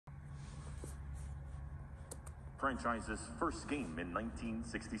franchise's first game in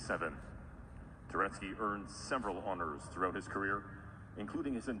 1967. Turetsky earned several honors throughout his career,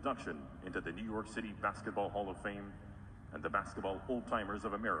 including his induction into the New York City Basketball Hall of Fame and the Basketball Old-Timers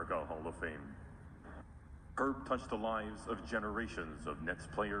of America Hall of Fame. Herb touched the lives of generations of Nets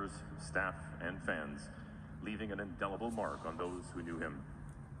players, staff, and fans, leaving an indelible mark on those who knew him.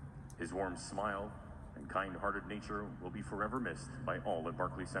 His warm smile and kind-hearted nature will be forever missed by all at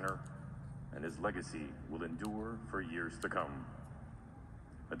Barclays Center, and his legacy will endure for years to come.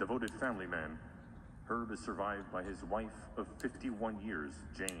 A devoted family man, Herb is survived by his wife of 51 years,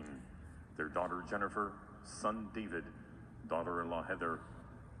 Jane, their daughter Jennifer, son David, daughter-in-law Heather,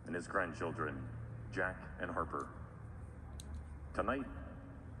 and his grandchildren, Jack and Harper. Tonight,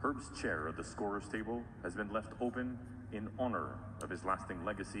 Herb's chair at the scorer's table has been left open in honor of his lasting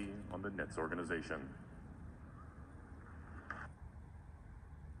legacy on the Nets organization.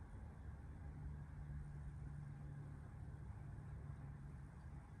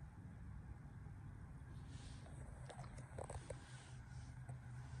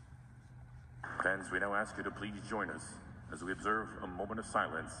 Fans, we now ask you to please join us as we observe a moment of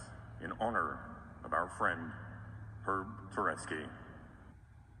silence in honor of our friend, Herb Turetsky.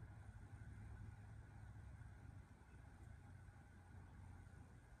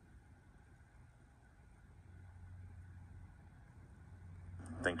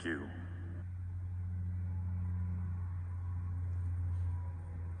 Thank you.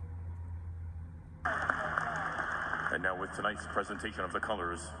 And now with tonight's presentation of the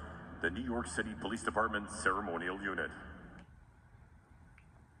colors, the New York City Police Department Ceremonial Unit.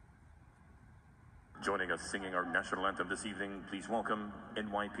 Joining us singing our national anthem this evening, please welcome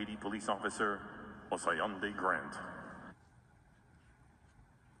NYPD Police Officer Osayande Grant.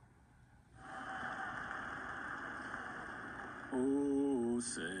 Oh,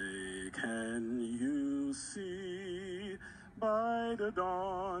 say, can you see by the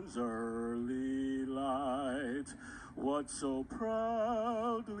dawn's early light what so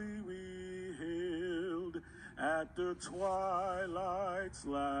proudly we hailed at the twilight's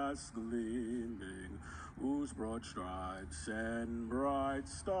last gleaming, whose broad stripes and bright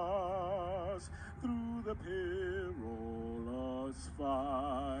stars through the perilous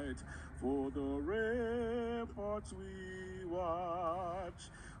fight for the ramparts we watch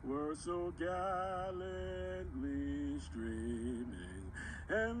were so gallantly streaming,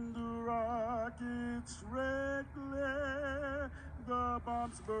 and the rockets' red glare, the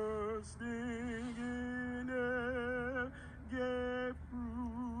bombs bursting in air, gave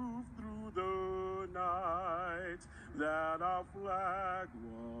proof through the night that our flag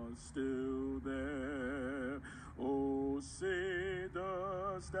was still there. Oh, say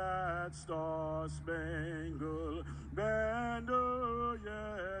does that star-spangled banner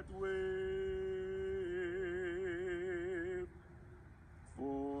yet